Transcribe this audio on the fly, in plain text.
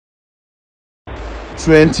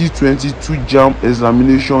2022 JAMB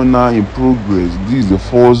examination now in progress. This is the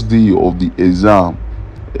first day of the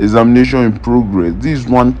examination in progress. This is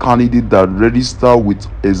one candidate that registered with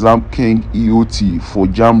Exam King EOT for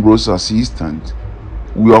JAMB Rose Assistant.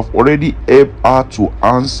 We have already helped her to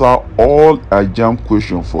answer all her JAMB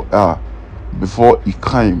questions for her before it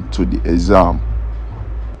came to the exam.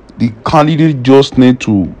 The candidate just need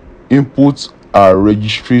to input her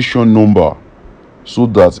registration number so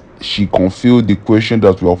that she can fill the question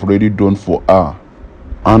that we have already done for her,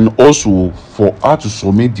 and also for her to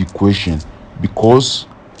submit the question, because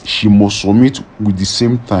she must submit with the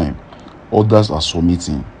same time others are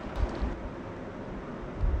submitting.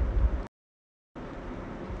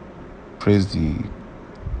 Press the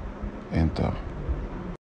enter.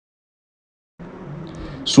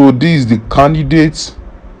 So this is the candidate's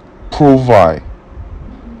profile,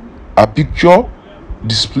 a picture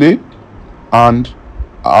displayed, and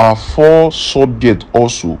our 4 subjects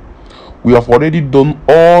also. We have already done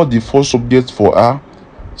all the 4 subjects for her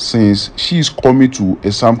since she is coming to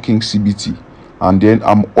Exam King CBT, and then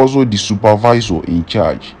I'm also the supervisor in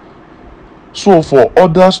charge. So for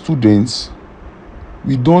other students,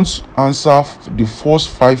 we don't answer the first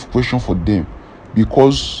 5 questions for them,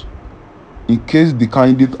 because in case the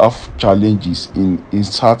candidate have challenges in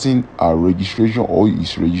inserting a registration or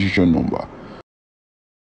his registration number.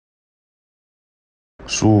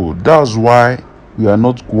 So that's why we are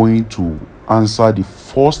not going to answer the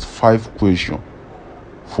first 5 questions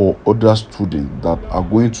for other students that are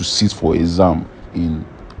going to sit for exam in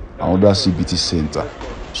another CBT center,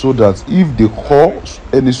 so that if they call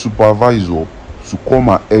any supervisor to come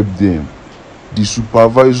and help them, the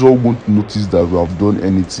supervisor won't notice that we have done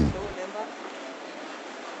anything.